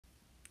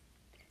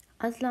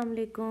Assalamu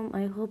alaikum.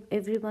 I hope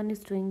everyone is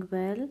doing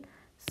well.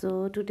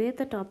 So today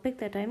the topic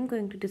that I'm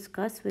going to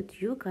discuss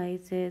with you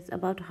guys is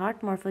about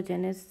heart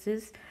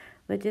morphogenesis,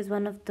 which is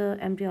one of the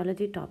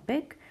embryology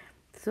topic.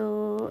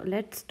 So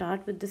let's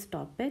start with this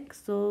topic.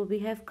 So we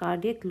have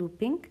cardiac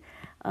looping.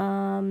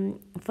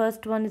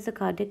 First one is the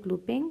cardiac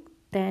looping.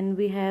 Then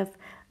we have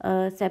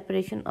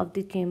separation of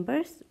the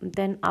chambers.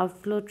 Then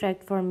outflow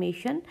tract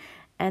formation,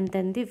 and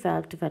then the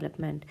valve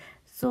development.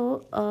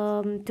 So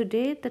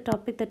today the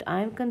topic that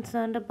I'm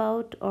concerned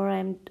about, or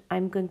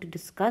I'm going to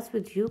discuss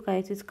with you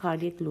guys, is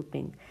cardiac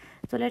looping.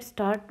 So let's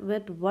start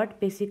with what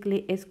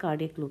basically is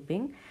cardiac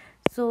looping.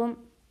 So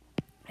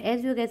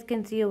as you guys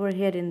can see over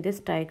here in this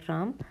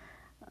diagram,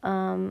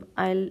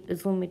 I'll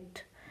zoom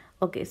it.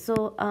 Okay,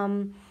 so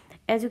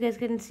as you guys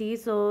can see,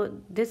 so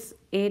this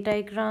A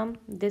diagram,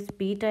 this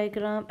B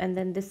diagram, and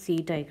then this C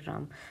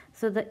diagram.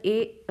 So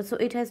so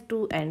it has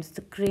two ends,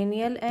 the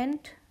cranial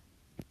end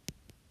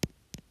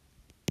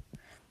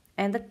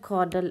and the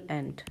caudal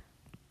end.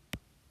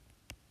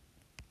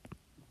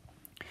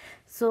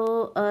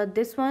 So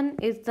this one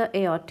is the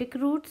aortic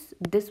roots.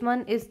 This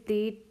one is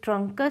the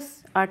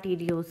truncus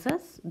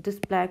arteriosus. This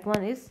black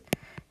one is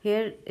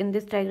here in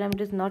this diagram.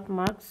 It is not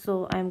marked,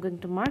 so I am going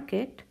to mark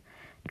it.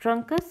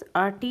 Truncus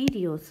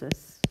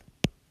arteriosus.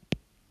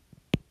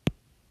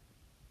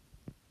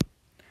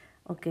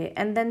 Okay,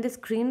 and then this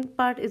green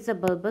part is the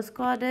bulbous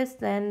cordus,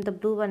 then the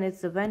blue one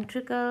is the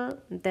ventricle,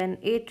 then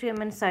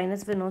atrium and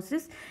sinus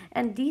venosus,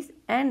 and these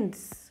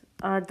ends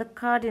are the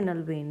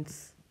cardinal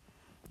veins.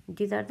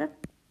 These are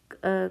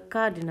the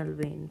cardinal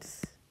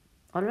veins.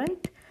 All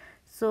right.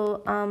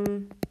 So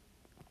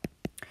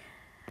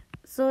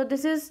so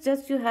this is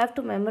just, you have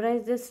to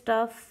memorize this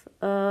stuff,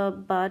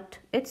 but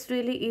it's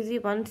really easy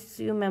once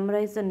you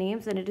memorize the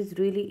names, and it is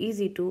really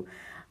easy to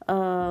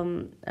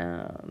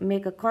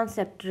make a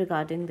concept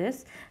regarding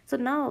this. So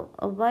now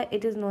why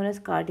it is known as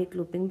cardiac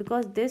looping?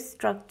 Because this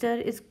structure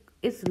is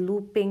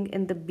looping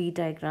in the B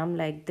diagram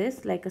like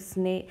this, like a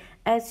snake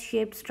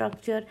S-shaped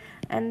structure,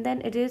 and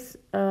then it is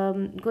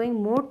going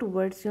more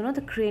towards,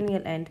 the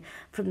cranial end,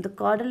 from the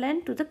caudal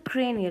end to the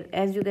cranial.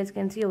 As you guys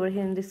can see over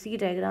here in the C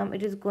diagram,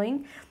 it is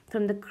going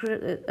from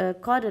the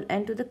caudal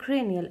end to the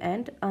cranial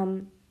end.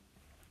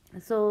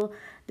 So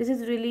this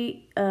is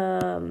really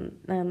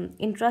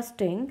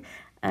interesting.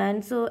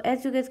 And so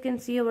as you guys can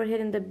see over here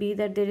in the B,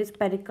 that there is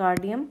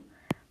pericardium,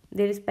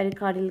 there is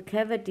pericardial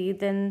cavity.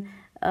 Then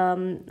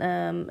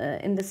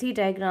in the C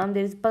diagram,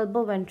 there is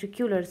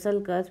bulboventricular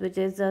sulcus, which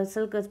is a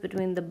sulcus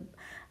between the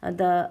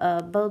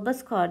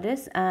bulbous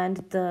cordus and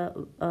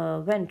the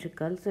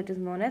ventricle. So it is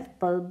known as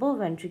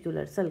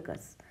bulboventricular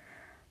sulcus.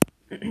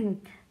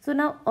 So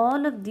now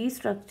all of these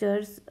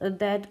structures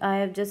that I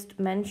have just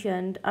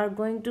mentioned are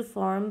going to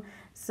form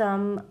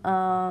some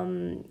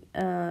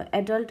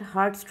adult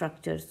heart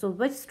structures. So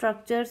which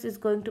structures is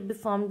going to be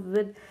formed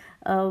with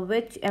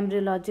which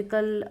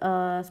embryological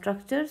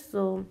structures?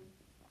 So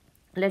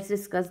let's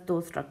discuss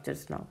those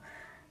structures now.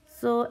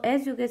 So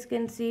as you guys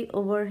can see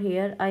over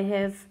here, I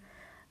have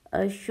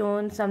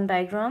shown some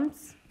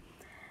diagrams.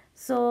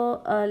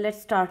 So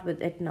let's start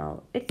with it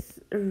now. It's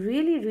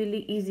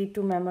really easy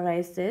to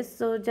memorize this.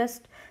 So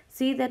just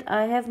see that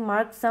I have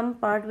marked some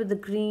part with the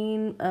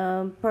green,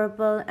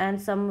 purple,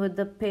 and some with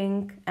the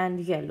pink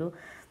and yellow.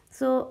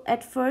 So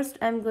at first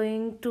I'm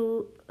going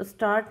to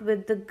start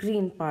with the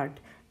green part.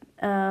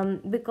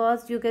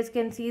 Because you guys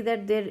can see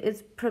that there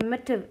is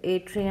primitive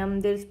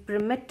atrium, there is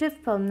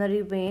primitive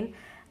pulmonary vein,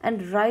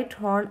 and right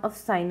horn of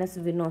sinus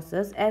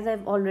venosus, as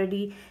I've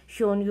already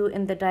shown you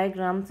in the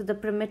diagram. So the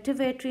primitive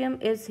atrium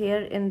is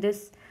here in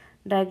this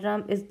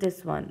diagram, is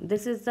this one.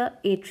 This is the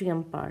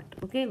atrium part.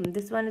 Okay,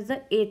 this one is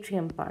the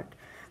atrium part.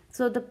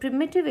 So the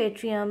primitive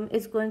atrium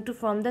is going to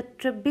form the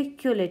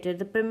trabeculated.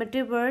 The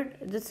primitive word,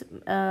 this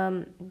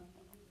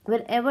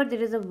whenever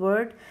there is a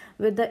word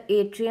with the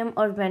atrium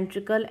or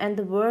ventricle and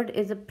the word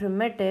is a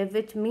primitive,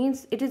 which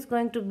means it is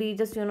going to be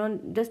just,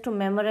 just to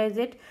memorize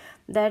it,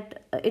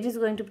 that it is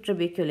going to be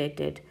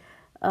trabeculated.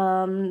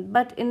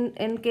 But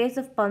in case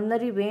of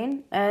pulmonary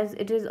vein, as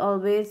it is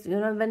always,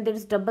 when there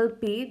is double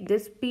P,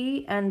 this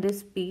P and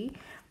this P,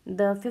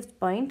 the fifth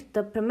point,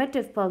 the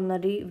primitive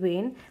pulmonary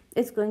vein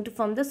is going to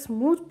form the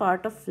smooth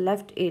part of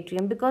left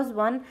atrium, because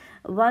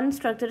one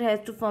structure has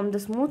to form the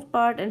smooth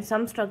part and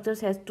some structures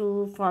has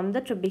to form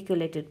the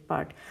trabeculated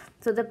part.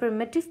 So the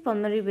primitive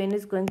pulmonary vein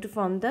is going to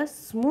form the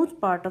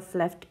smooth part of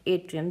left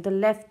atrium, the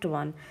left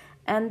one,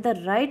 and the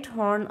right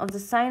horn of the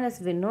sinus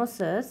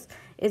venosus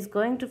is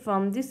going to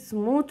form the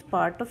smooth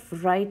part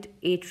of right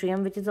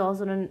atrium, which is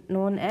also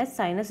known as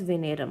sinus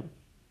venerum.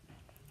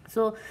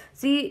 So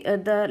see,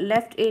 the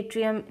left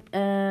atrium,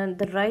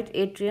 the right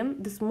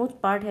atrium, the smooth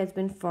part has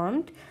been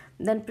formed.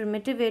 Then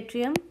primitive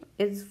atrium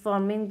is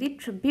forming the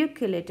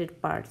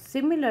trabeculated part.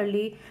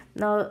 Similarly,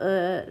 now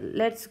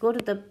let's go to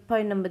the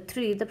point number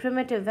 3, the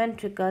primitive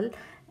ventricle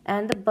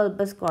and the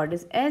bulbous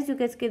cordus. As you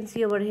guys can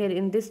see over here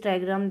in this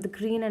diagram, the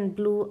green and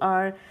blue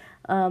are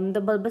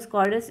the bulbous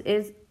cordus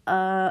is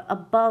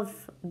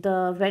above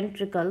the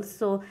ventricles.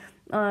 So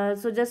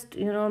So just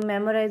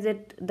memorize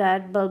it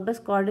that bulbous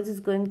chordates is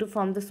going to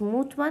form the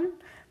smooth one,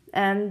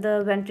 and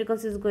the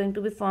ventricles is going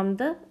to be form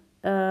the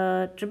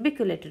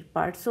trabeculated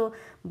part. So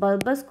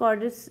bulbous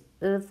chordates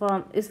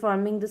is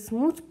forming the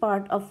smooth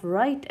part of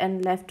right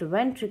and left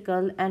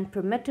ventricle, and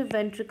primitive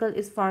ventricle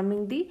is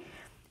forming the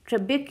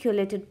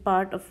trabeculated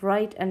part of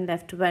right and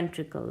left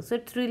ventricle. So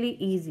it's really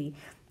easy.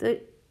 So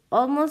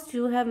almost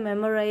you have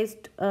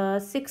memorized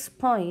 6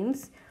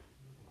 points.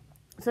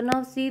 So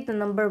now see the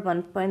number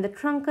 1 point, the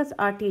truncus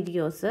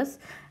arteriosus.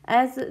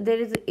 As there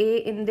is A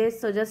in this,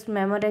 so just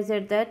memorize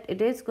it that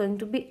it is going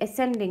to be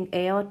ascending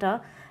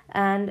aorta,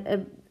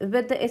 and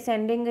with the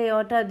ascending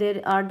aorta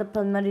there are the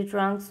pulmonary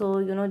trunk.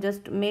 So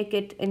just make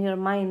it in your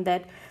mind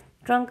that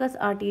truncus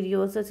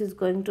arteriosus is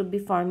going to be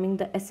forming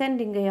the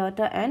ascending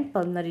aorta and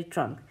pulmonary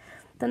trunk.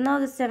 So now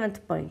the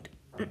 7th point.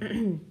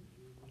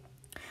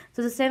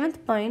 So the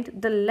 7th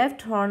point, the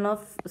left horn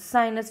of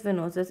sinus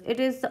venosus, it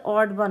is the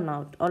odd one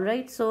out. All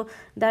right, so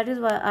that is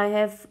why I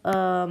have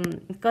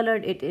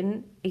colored it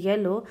in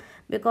yellow,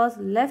 because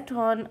left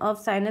horn of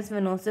sinus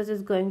venosus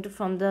is going to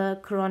form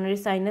the coronary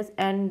sinus,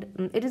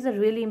 and it is a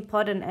really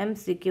important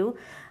MCQ,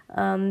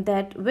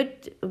 that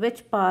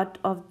which part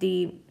of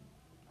the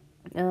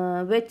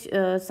which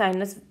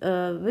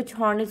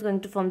horn is going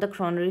to form the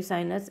coronary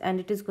sinus,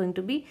 and it is going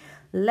to be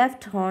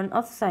left horn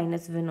of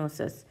sinus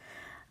venosus.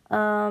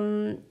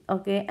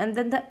 Okay, and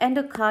then the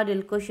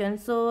endocardial cushion.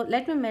 So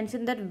let me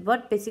mention that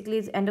what basically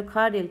is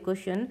endocardial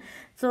cushion.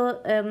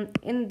 So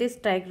in this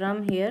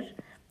diagram here,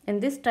 in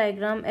this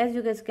diagram, as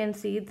you guys can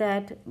see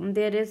that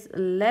there is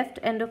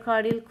left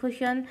endocardial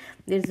cushion,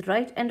 there is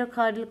right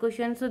endocardial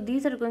cushion. So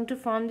these are going to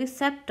form the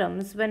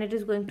septums when it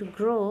is going to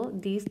grow.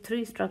 These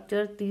three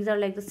structures, these are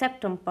like the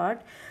septum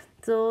part.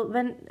 So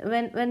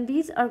when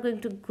these are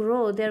going to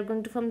grow, they are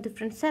going to form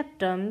different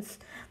septums.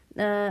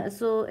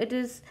 So it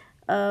is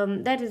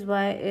that is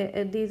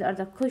why these are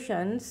the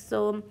cushions.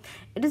 So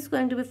it is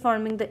going to be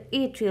forming the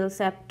atrial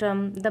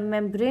septum, the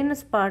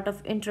membranous part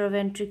of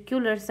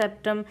interventricular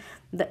septum,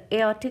 the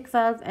aortic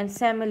valve, and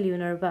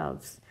semilunar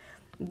valves.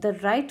 The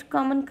right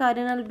common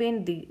cardinal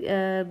vein,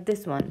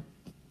 this one,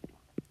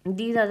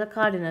 these are the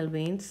cardinal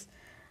veins.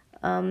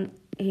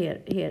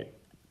 Here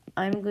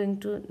I'm going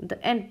to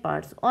the end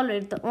parts.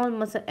 Alright, the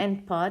almost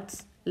end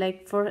parts,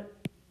 like for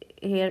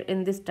here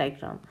in this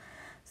diagram.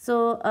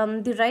 So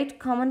the right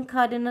common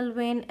cardinal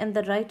vein and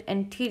the right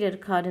anterior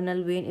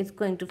cardinal vein is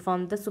going to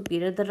form the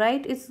superior. The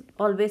right is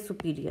always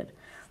superior.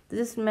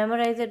 Just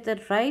memorize it.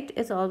 The right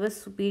is always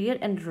superior,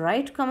 and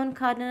right common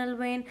cardinal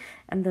vein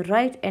and the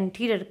right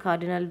anterior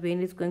cardinal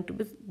vein is going to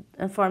be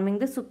forming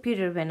the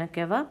superior vena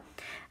cava.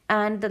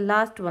 And the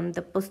last one,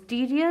 the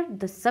posterior,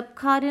 the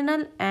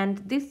subcardinal, and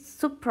the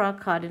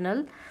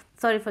supracardinal.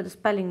 Sorry for the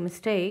spelling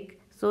mistake.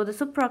 So the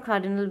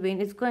supracardinal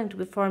vein is going to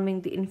be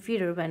forming the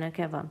inferior vena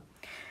cava.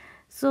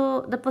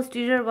 So the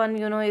posterior one,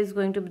 is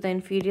going to be the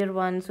inferior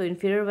one. So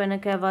inferior vena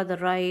cava, the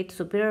right,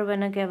 superior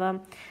vena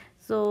cava.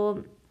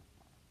 So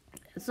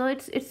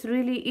it's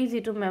really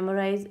easy to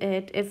memorize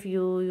it if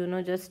you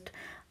just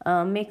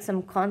make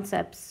some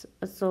concepts,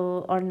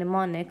 so, or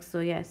mnemonics. So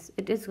yes,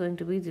 it is going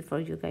to be easy for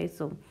you guys.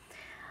 So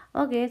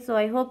okay, so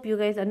I hope you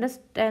guys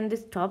understand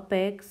this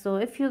topic. So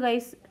if you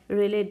guys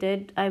really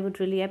did, I would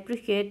really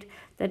appreciate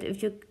that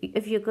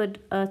if you could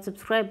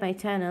subscribe my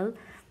channel.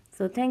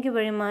 So thank you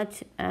very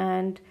much,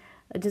 and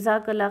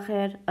Jazakallah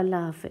khair.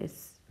 Allah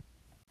Hafiz.